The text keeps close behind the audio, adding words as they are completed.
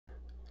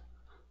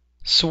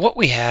So what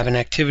we have in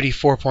activity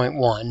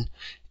 4.1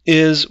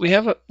 is we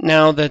have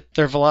now that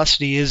their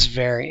velocity is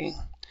varying,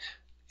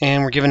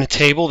 and we're given a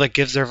table that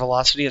gives their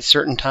velocity at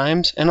certain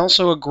times and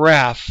also a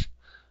graph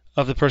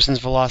of the person's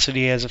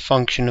velocity as a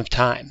function of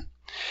time.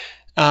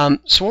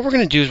 So what we're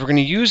going to do is we're going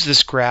to use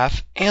this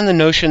graph and the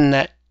notion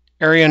that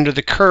area under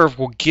the curve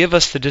will give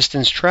us the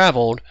distance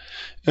traveled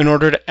in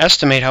order to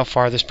estimate how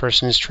far this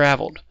person has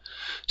traveled.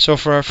 So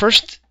for our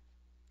first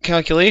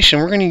calculation,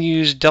 we're going to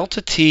use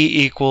delta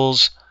t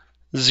equals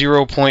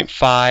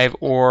 0.5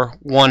 or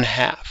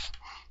 1/2.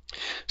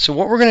 So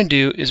what we're going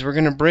to do is we're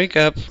going to break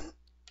up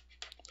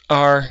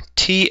our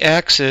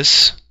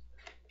t-axis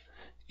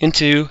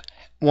into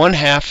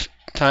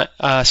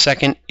 1/2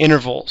 second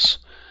intervals.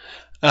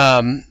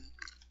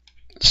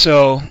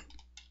 So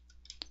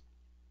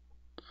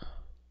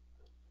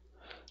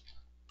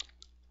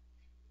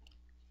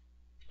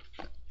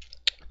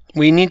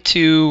we need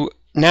to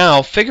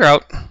now figure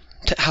out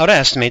how to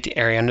estimate the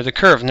area under the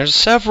curve. And there's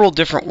several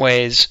different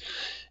ways.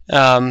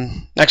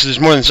 Actually, there's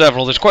more than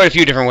several. There's quite a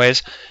few different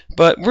ways,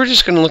 but we're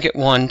just going to look at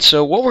one.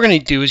 So what we're going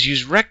to do is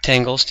use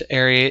rectangles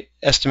to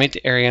estimate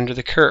the area under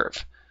the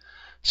curve.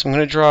 So I'm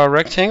going to draw a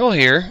rectangle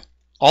here.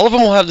 All of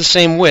them will have the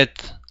same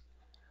width.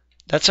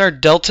 That's our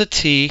delta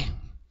t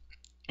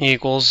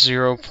equals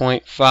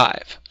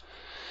 0.5.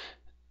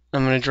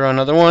 I'm going to draw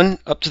another one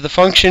up to the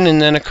function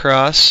and then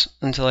across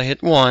until I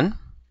hit 1.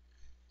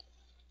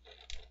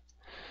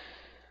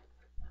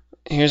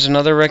 Here's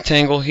another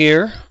rectangle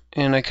here,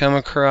 and I come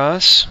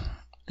across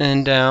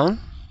and down.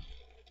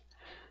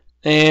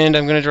 And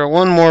I'm going to draw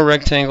one more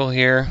rectangle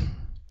here.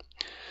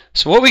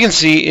 So what we can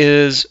see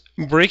is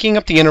breaking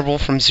up the interval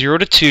from 0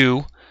 to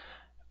 2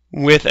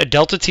 with a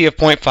delta t of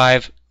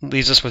 0.5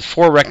 leaves us with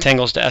 4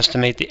 rectangles to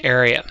estimate the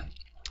area.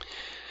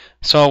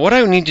 So what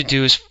I need to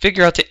do is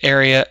figure out the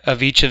area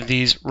of each of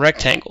these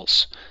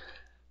rectangles.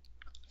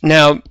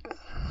 Now,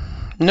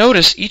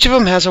 notice each of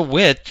them has a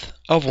width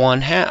of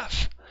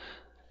 1/2.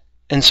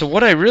 And so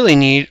what I really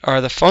need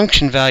are the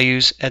function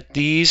values at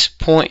these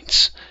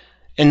points.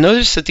 And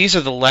notice that these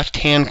are the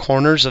left-hand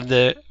corners of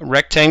the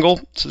rectangle.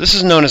 So this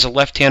is known as a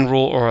left-hand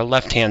rule or a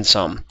left-hand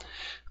sum.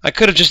 I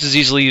could have just as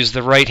easily used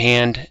the right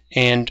hand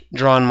and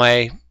drawn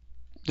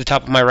the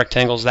top of my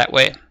rectangles that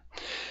way.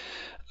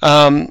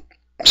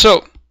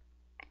 So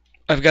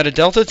I've got a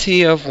delta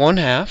t of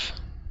 1/2.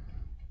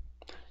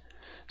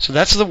 So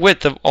that's the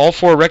width of all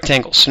 4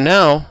 rectangles. So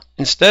now,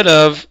 instead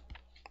of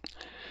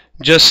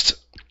just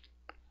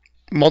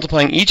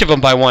multiplying each of them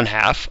by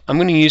 1/2, I'm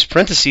going to use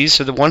parentheses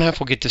so the 1/2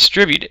 will get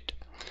distributed.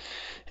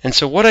 And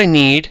so what I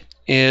need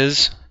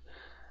is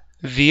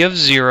v of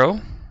 0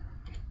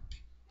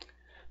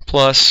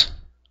 plus,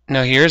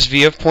 now here's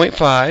v of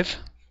 0.5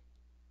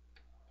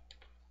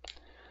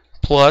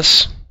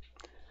 plus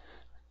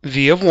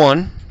v of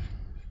 1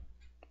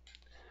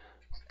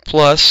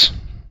 plus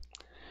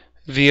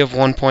v of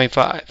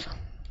 1.5.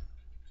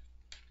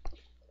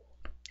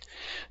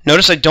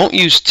 Notice I don't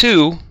use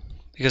 2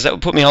 because that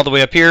would put me all the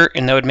way up here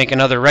and that would make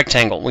another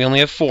rectangle. We only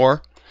have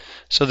 4,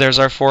 so there's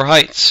our 4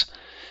 heights.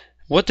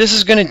 What this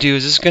is going to do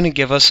is it's going to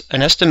give us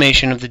an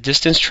estimation of the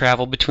distance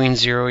traveled between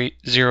 0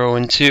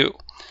 and 2.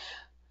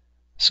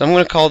 So I'm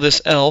going to call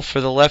this L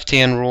for the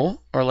left-hand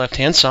rule, or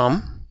left-hand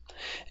sum.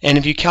 And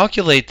if you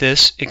calculate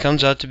this, it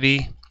comes out to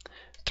be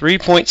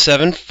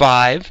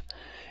 3.75.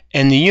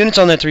 And the units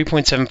on that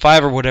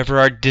 3.75 are whatever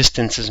our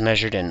distance is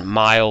measured in.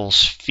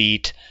 Miles,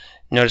 feet.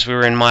 Notice we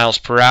were in miles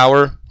per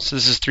hour, so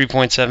this is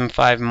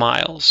 3.75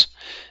 miles.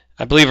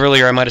 I believe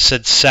earlier I might have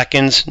said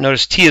seconds.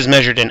 Notice t is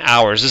measured in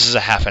hours. This is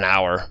a half an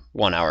hour,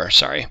 1 hour,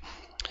 sorry.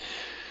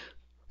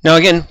 Now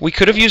again, we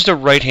could have used a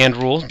right-hand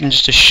rule, and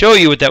just to show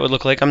you what that would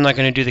look like, I'm not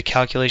going to do the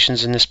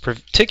calculations in this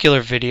particular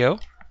video,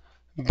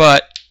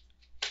 but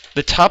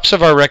the tops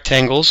of our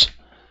rectangles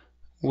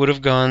would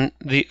have gone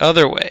the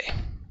other way.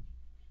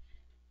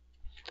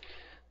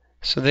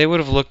 So they would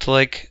have looked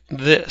like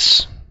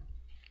this.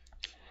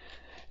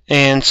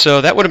 And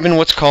so that would have been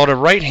what's called a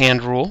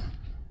right-hand rule.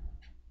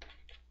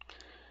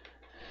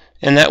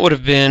 And that would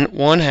have been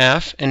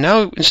 1/2. And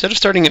now instead of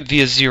starting at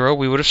v of 0,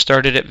 we would have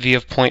started at v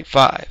of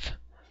 0.5.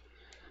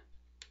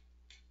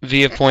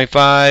 v of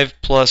 0.5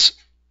 plus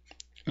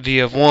v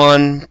of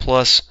 1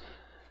 plus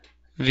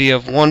v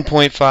of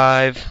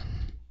 1.5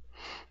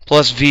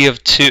 plus v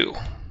of 2.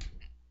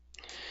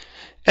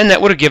 And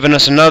that would have given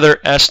us another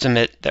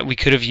estimate that we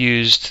could have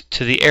used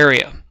to the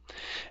area.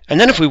 And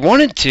then if we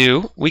wanted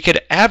to, we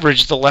could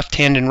average the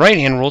left-hand and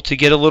right-hand rule to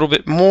get a little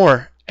bit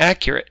more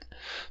accurate.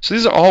 So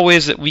these are all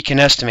ways that we can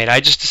estimate. I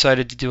just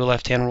decided to do a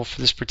left-hand rule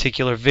for this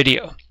particular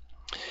video.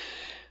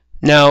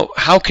 Now,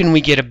 how can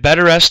we get a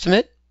better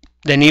estimate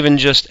than even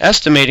just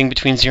estimating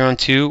between 0 and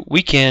 2?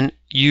 We can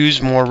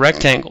use more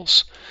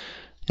rectangles.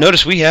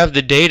 Notice we have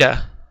the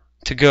data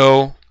to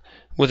go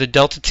with a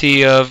delta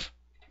t of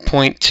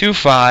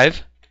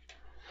 0.25.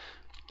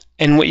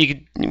 And what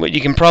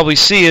you can probably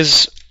see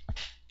is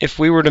if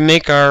we were to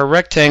make our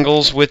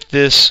rectangles with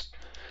this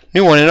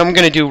new one, and I'm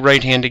going to do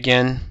right hand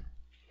again,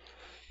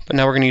 but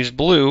now we're going to use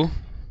blue,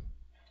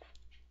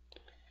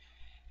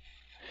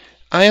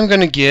 I am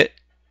going to get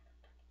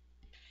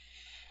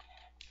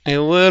a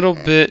little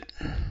bit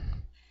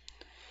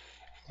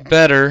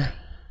better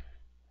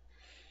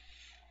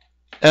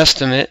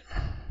estimate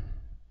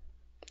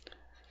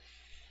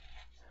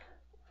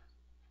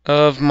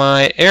of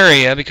my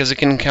area because it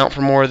can account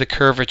for more of the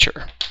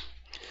curvature.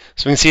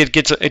 So we can see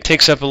it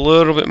takes up a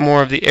little bit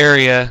more of the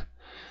area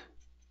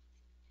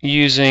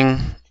using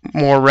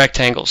more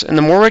rectangles. And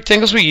the more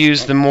rectangles we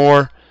use, the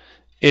more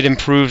it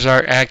improves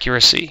our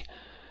accuracy.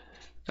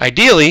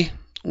 Ideally,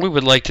 we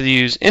would like to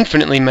use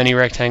infinitely many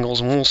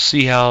rectangles, and we'll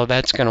see how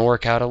that's going to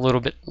work out a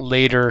little bit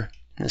later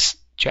in this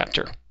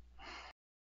chapter.